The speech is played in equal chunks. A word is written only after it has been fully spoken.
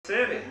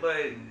said it, but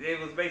it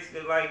was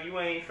basically like you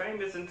ain't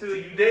famous until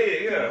you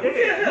dead. Yeah.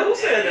 Yeah. Who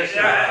said that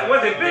shit?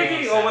 Was it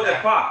Biggie or was it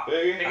Pop?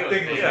 Biggie? I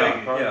think it was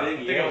Yeah. Biggie. Yeah. I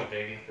think it was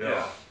Biggie.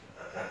 Yeah.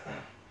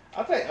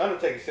 I think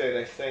Undertaker said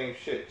that same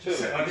shit too.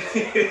 What's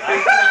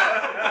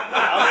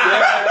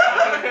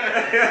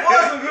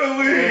a good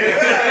weed?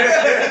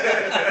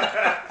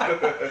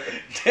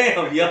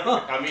 Damn, yo.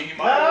 I mean, you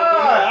might.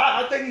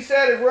 I think he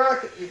said it, bro.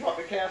 He brought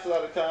the castle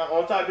all the time.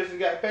 All the time this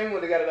got famous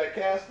when they got it at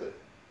castle.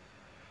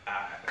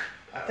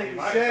 I think he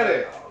said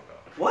it.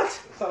 What?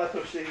 That's not like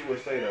some shit he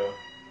would say though.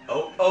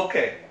 Oh,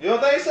 okay. You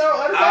don't think so?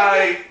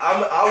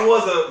 I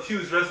was a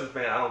huge wrestling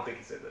fan. I don't think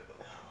he said that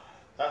though.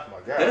 That's my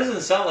guy. That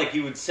doesn't sound like he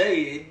would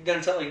say. It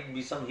doesn't sound like it'd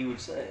be something he would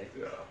say.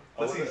 Yeah.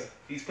 Plus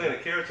he's playing a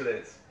character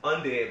that's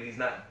undead, but he's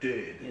not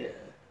dead. Yeah.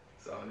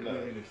 So it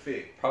wouldn't even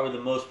fit. Probably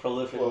the most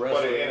prolific for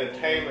wrestler. the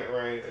entertainment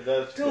range, it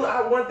does. Dude,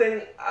 one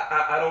thing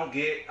I don't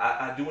get.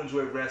 I do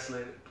enjoy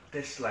wrestling.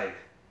 That's like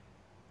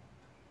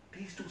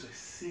these dudes are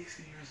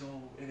 60 years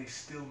old and they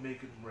still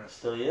making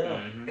wrestling. Still, yeah.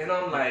 Mm-hmm. And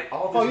I'm like,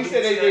 all this. Oh, you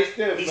said they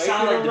still. He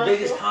signed like the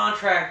biggest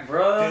contract,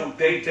 bro.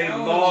 Dude, they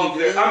love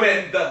their. I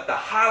mean, the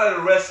highlight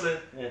of wrestling,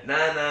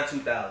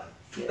 99-2000.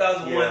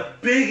 2001,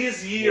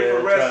 biggest year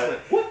for wrestling.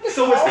 Right.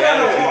 So it's kind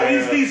of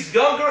hard. These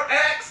younger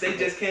acts, they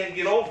just can't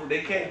get over.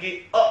 They can't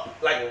get up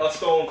like a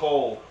Stone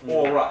Cold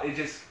or a Rock. They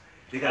got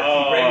to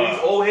keep bringing these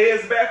old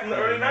heads back from the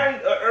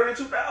early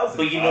 2000s.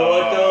 But you know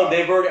what though?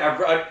 They've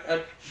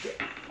already.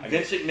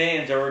 Vince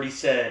McMahon's already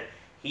said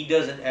he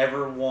doesn't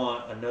ever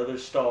want another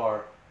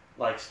star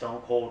like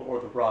Stone Cold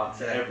or The Rock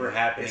to ever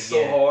happen it's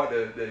again. So hard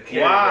to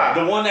carry. Wow.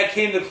 The one that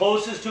came the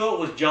closest to it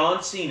was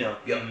John Cena.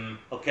 Yep.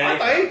 Okay. I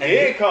thought he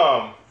did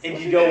come. And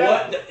you know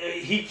what?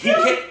 He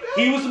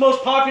was the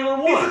most popular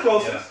one. He's the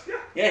closest.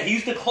 Yeah,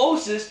 he's the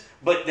closest.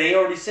 But they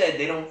already said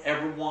they don't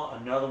ever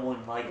want another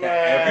one like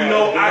that. Man. You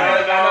know,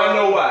 I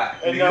know why.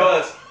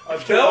 Because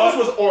Velvet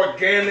was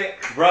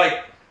organic.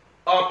 Right.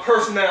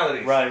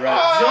 Personalities. Right.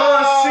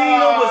 John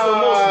Cena was the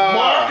most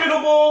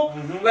marketable.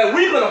 Like,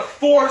 we're going to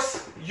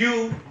force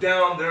you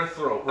down their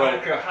throat. I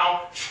don't care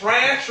how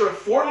trash your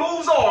 4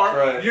 moves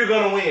are, you're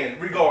going to win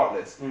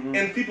regardless.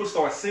 And people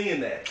start seeing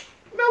that.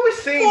 Man, we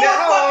seen 4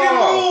 that. fucking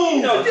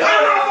moves!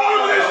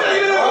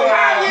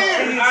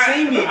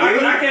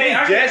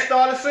 I just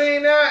started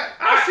seeing that.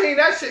 I seen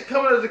that shit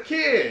coming as a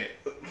kid.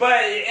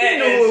 But you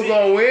knew who was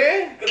gonna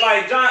win.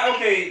 Like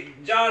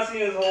John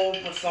Cena's whole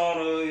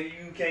persona,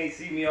 you can't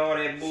see me, all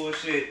that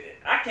bullshit.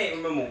 I can't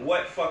remember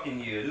what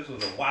fucking year. This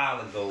was a while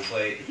ago,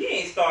 but he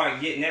ain't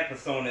started getting that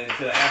persona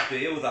until after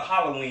it was a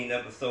Halloween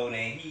episode,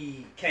 and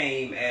he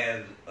came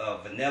as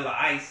Vanilla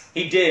Ice.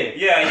 He did.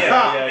 Yeah.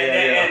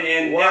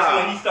 And that's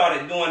when he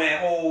started doing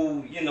that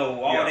whole,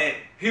 all that.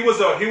 He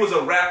was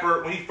a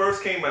rapper when he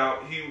first came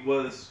out. He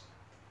was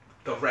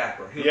the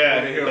rapper. The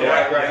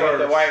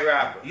white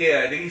rapper.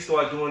 Yeah, then he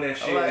started doing that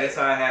shit. That's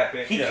how it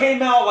happened. He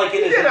came out like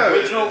in his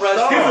original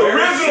wrestling.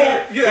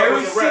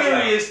 Very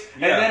serious.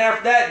 And then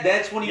after that,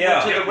 that's when he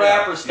went to the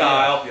rapper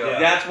style.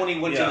 That's when he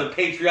went to the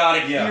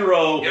patriotic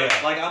hero.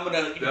 Like, I'm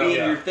gonna be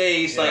in your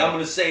face. Like, I'm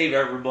gonna save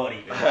everybody.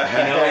 You know?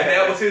 And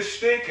that was his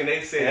shtick. And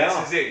they said,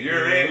 "This is it.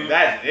 You're in.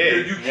 That's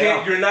it. You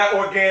can't. You're not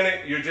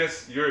organic. You're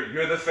just.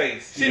 You're the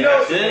face." You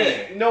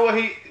know what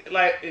he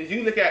like? If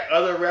you look at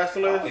other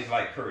wrestlers, he's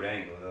like Kurt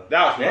Angle.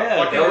 That was my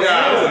fucking guy.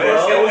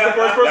 That was the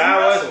first person.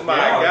 That was my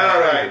guy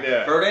right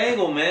there. Kurt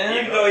Angle, man.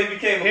 Even though he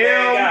became a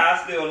bad guy, I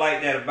still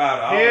like that about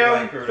it. I Him,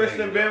 like Kurt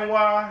Christian Angle.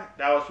 Benoit,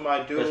 that was my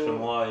dude. Chris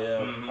Benoit,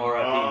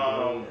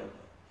 R.I.P.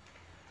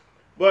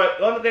 But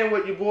the other thing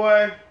with your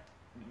boy,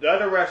 the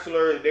other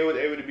wrestler, they was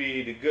able to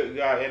be the good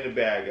guy and the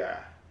bad guy.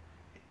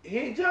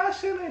 John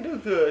Cena ain't do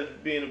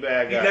good being a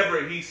bad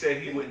guy. He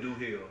said he wouldn't do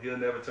heel. He'll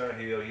never turn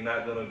heel. He's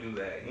not gonna do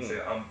that. He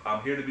said,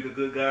 I'm here to be the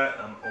good guy.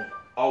 I'm gonna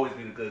always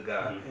be the good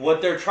guy.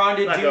 What they're trying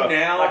to do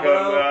now, like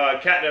bro. a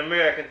Captain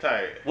American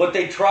type. What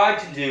they tried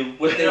to do,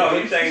 what they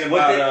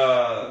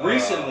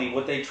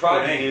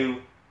tried to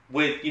do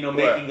with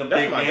making a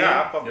big name.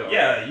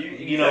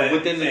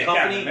 Within the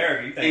company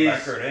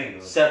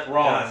is Seth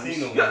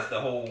Rollins. That's the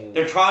whole.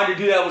 They're trying to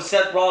do that with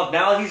Seth Rollins.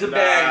 Now he's a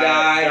bad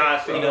guy.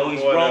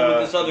 He's grown with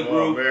this other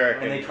group,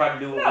 and they tried to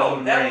do it with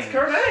Roman Reigns. That was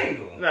Kurt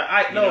Angle.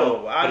 I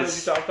know what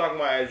you're talking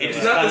about.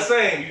 It's not the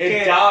same.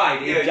 It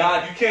died.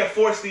 You can't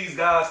force these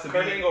guys to be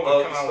Stone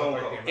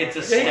Cold. It's a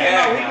He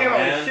stab. came out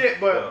with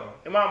shit, but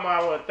in my mind,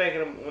 I wasn't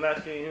thinking when I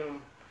seen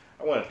him.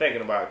 I wasn't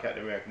thinking about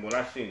Captain America. When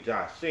I seen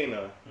John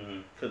Cena,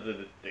 because of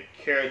the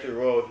character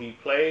role he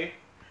played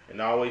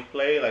and always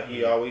played, like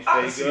he always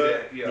stayed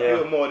good. He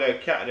was more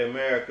that Captain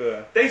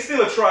America. They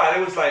still tried.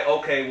 It was like,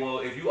 okay, well,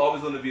 if you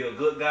always going to be a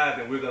good guy,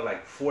 then we're going to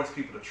like force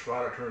people to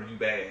try to turn you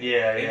bad.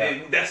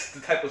 And that's the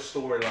type of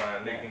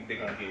storyline they can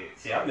get.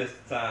 See, I missed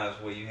the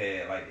times where you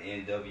had like the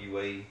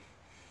NWO,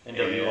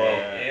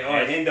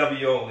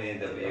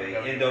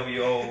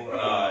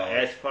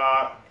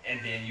 X-Pac. And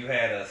then you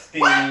had a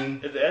Sting. Was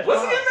he in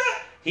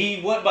that?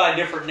 He went by a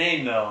different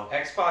name though.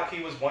 X-Pac,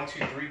 he was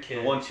 1-2-3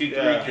 Kid.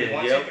 1-2-3 Kid.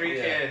 1-2-3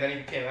 Kid, and then he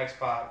became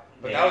X-Pac.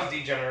 But that was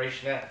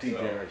D-Generation X.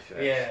 D-Generation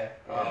X. Yeah.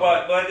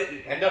 But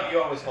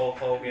NWO was Hulk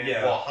Hogan.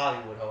 Yeah. Well,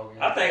 Hollywood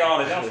Hogan. I think all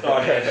of them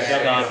started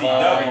at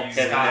WCW.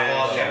 Scott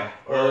Hall. Yeah.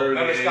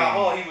 Remember Scott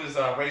Hall? He was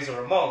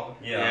Razor Ramon.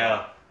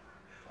 Yeah.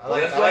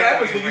 That's what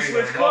happens when you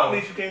switch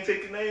companies. You can't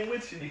take your name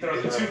with you. He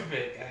throws the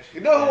toothpick. Actually.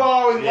 You know who I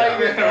always liked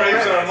that?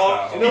 Razor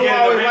Ramon. You know who I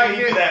always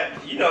liked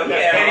that? You know, he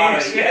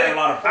had a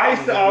lot of problems. I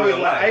used to always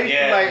like.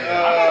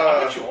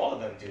 I bet you all of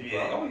them did.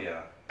 Yeah. Oh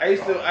yeah. I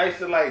used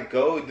to like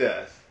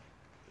Goldust.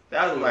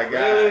 That was my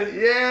guy.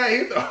 Really? Yeah,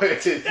 he's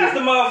That's the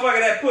motherfucker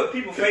that put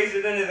people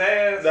faces in his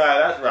ass. Nah,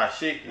 that's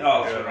Rashiki.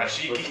 Oh,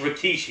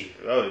 Rikishi.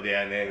 Oh,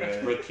 damn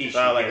nigga. Rikishi.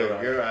 Sound like a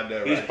girl out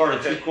there. He was part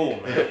of Too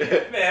Cool,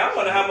 man. Man, I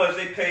wonder how much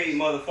they paid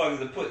motherfuckers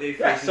to put their faces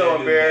That's so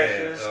in their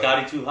embarrassing. ass.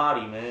 Scotty Too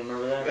Hottie, man.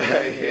 Remember that?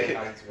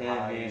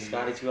 Yeah, man,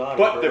 Scotty Too Hottie.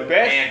 But bro. the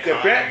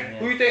best,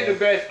 who you think the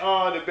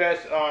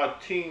best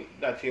team,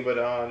 not team, but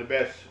the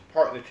best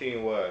partner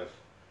team was?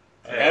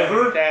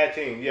 Ever? Tag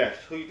team, yes.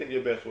 Who you think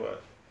your best was?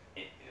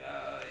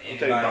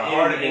 Anybody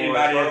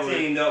that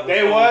teamed up with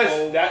They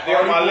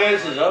on my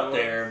list. Is up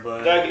there,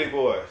 but Dudley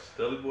Boys.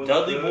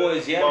 Dudley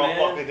Boys, yeah, man.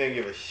 Motherfuckers didn't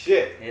give a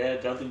shit. Yeah,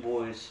 Dudley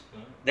Boys.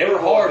 They were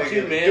hard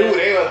too, man. Dude,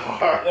 they were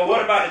hard. Well,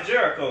 what about the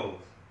Jerichos?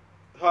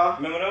 Huh?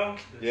 Remember them?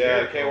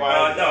 Yeah, KY.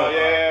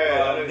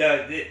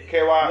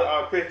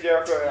 KY, Chris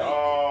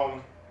Jericho,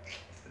 and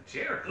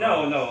Jericho.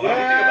 No.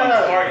 Yeah,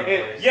 the Hardy.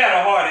 Yeah,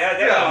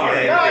 the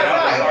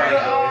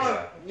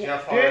Hardy.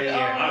 Jeff Hardy.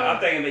 I'm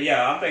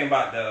thinking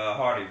about the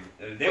Hardy.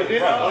 They were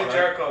brothers, Only right?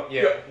 Jericho.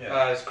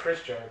 Yeah. It's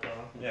Chris Jericho.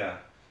 Yeah.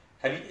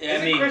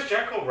 Isn't Chris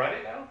Jericho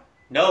running now?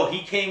 No,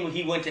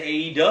 he went to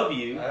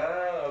AEW.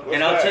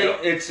 And I'll tell you,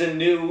 it's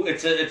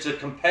a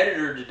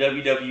competitor to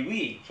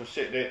WWE. So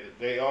shit,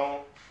 they own.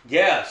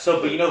 Yeah,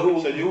 but you know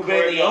who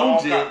really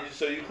owns it?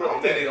 So you I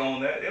don't think they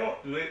own that. They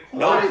don't do it.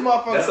 No, these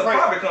motherfuckers. That's a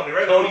private company,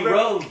 right? Cody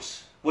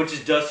Rhodes, which is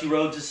Dusty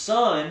Rhodes'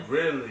 son,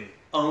 Really?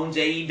 owns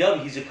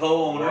AEW. He's a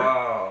co-owner.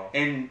 Wow.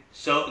 And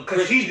so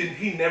because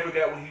he never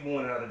got what he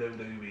wanted out of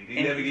WWE.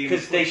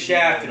 Because they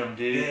shafted him,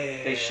 dude.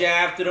 Yeah. They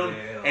shafted him,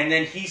 and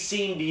then he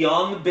seen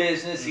beyond the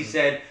business. He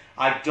said,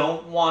 "I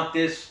don't want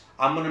this.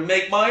 I'm gonna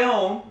make my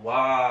own."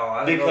 Wow.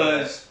 I didn't know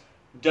because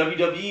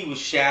WWE was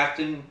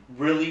shafting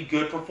really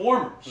good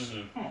performers.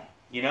 Mm-hmm.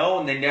 You know,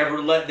 and they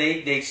never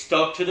they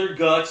stuck to their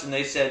guts and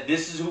they said,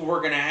 "This is who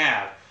we're gonna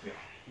have." Yeah.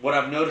 What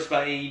I've noticed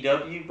about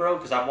AEW, bro,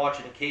 because I watch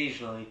it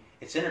occasionally,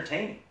 it's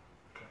entertaining.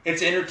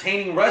 It's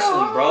entertaining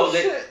wrestling, bro.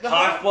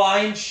 High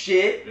flying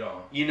shit. Yeah.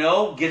 You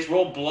know, gets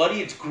real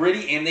bloody. It's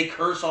gritty, and they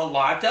curse on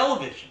live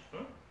television.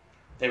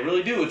 They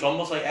really do. It's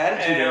almost like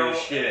Attitude Era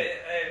shit.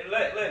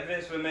 Let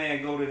Vince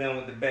McMahon go to them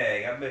with the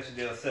bag. I bet you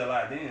they'll sell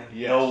out then.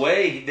 Yes. No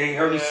way. They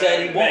already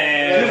said he won't.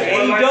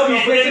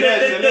 AEW's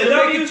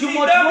making too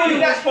much money.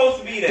 That's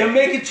supposed to be there. They're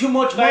making too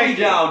much money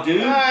now,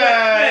 dude.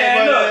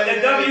 Man, look,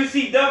 the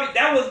WCW.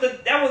 That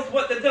was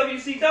what the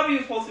WCW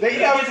was supposed to be.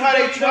 That was how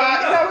they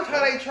tried. That was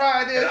how they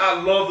tried it. And I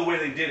love the way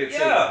they did it too.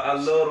 Yeah. I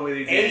love the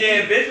way they did it. And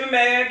then Vince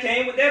McMahon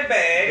came with that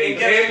bag.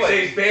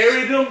 They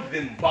buried them,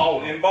 then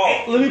balled them.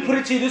 Let me put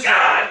it to you this way.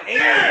 God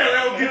damn,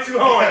 that'll get you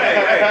hard.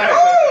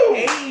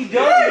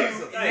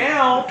 AEW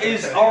now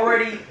is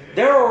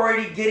they're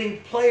already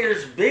getting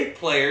big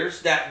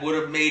players that would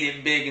have made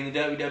it big in the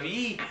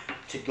WWE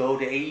to go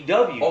to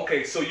AEW.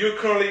 Okay, so you're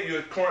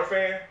a current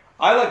fan?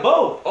 I like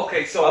both.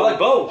 Okay, so I like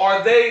both.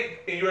 Are they,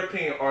 in your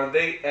opinion,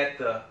 at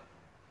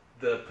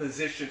the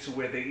position to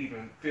where they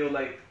even feel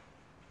like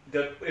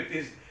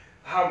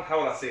how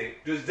would I say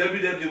it? Does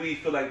WWE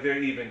feel like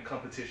they're even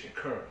competition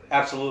currently?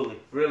 Absolutely.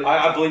 Really?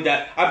 I believe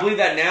that. I believe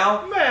that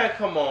now. Man,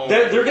 come on.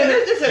 They're gonna.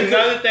 This is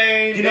another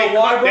thing. You know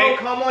why, bro? They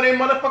come on their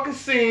motherfucking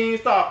scene,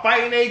 start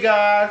fighting their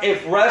guys.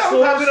 If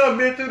wrestlers, we done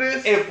been through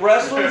this. If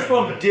wrestlers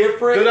from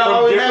different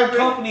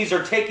companies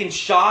are taking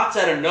shots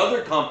at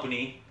another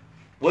company,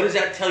 what does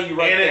that tell you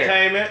right there?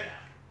 Entertainment.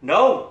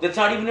 No, that's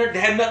not even. They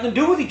have nothing to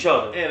do with each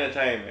other.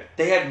 Entertainment.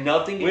 They have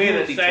nothing to do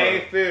with each other. We're in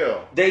the same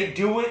field. They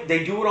do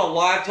it on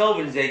live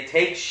television. They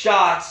take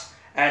shots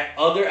at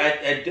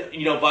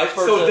vice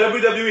versa. So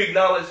WWE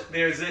acknowledged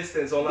their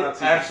existence on live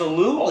TV.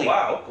 Absolutely. Oh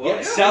wow. Well,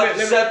 yeah,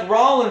 Seth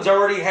Rollins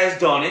already has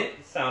done it.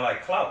 Sound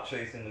like clout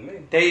chasing to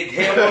me. They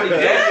already done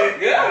it.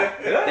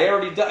 Yeah. They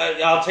already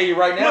done. I'll tell you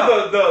right now.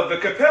 Well, the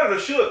competitor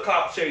should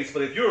clout chase,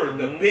 but if you're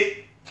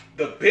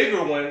the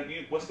bigger one,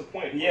 what's the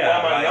point?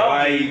 Yeah,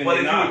 but if you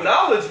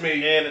acknowledge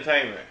me,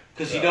 entertainment.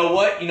 Because you know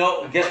what?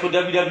 Guess what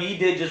WWE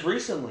did just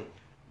recently?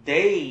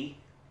 They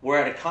were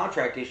at a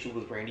contract issue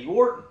with Randy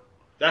Orton.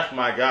 That's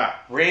my guy.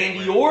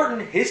 Randy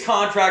Orton, his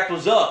contract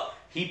was up.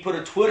 He put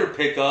a Twitter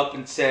pic up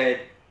and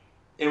said,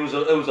 it was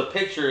a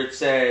picture. It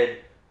said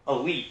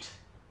Elite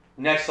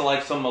next to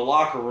like some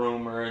locker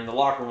room or in the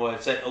locker room.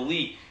 It said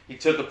Elite. He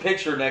took a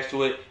picture next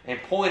to it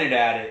and pointed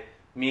at it,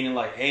 meaning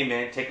like, hey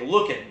man, take a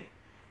look at me.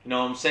 You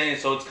know what I'm saying?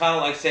 So it's kind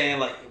of like saying,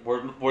 like,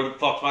 where the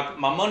fuck's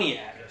my money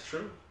at? That's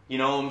true. You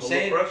know what I'm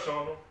saying? Pressure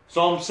on them.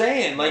 So I'm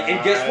saying, like,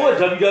 and guess what?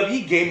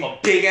 WWE gave him a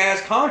big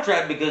ass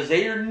contract because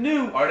they are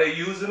new. Are they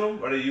using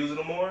them? Are they using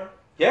them more?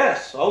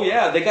 Yes. Oh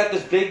yeah. They got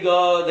this big. They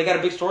got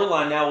a big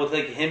storyline now with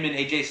like him and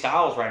AJ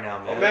Styles right now,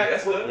 man. Okay,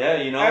 that's good. Yeah,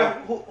 you know. I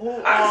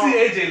can see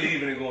AJ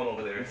leaving and going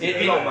over there. If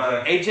you don't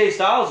mind. AJ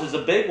Styles is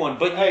a big one,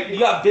 but you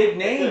got big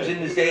names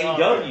in this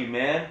AEW,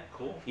 man.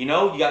 Cool. You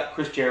know, you got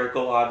Chris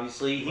Jericho,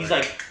 obviously. He's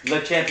like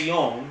Le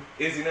Champion.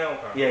 Is he now?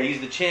 Yeah,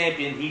 he's the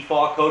champion. He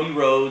fought Cody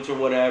Rhodes or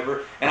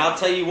whatever. And I'll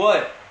tell you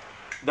what,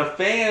 the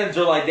fans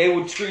are like, they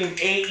would scream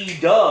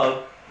AEW.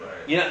 Right.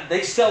 You know,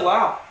 they sell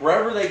out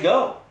wherever they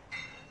go.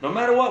 No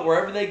matter what,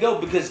 wherever they go,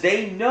 because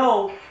they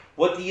know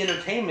what the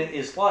entertainment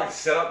is like.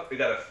 Setup, they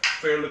got a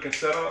fair looking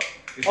setup.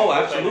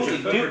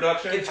 Absolutely, dude.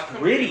 It's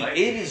gritty.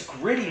 It is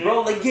gritty,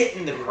 bro. They get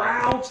in the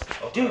crowds,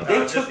 dude.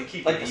 They took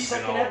like the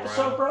second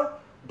episode, bro.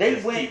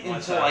 They went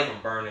into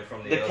like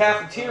the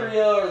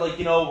cafeteria or like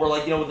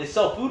where they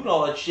sell food and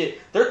all that shit.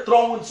 They're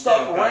throwing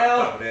stuff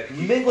around,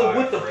 mingling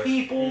with the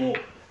people,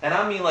 and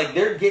I mean like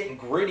they're getting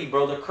gritty,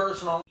 bro. They're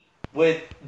cursing on with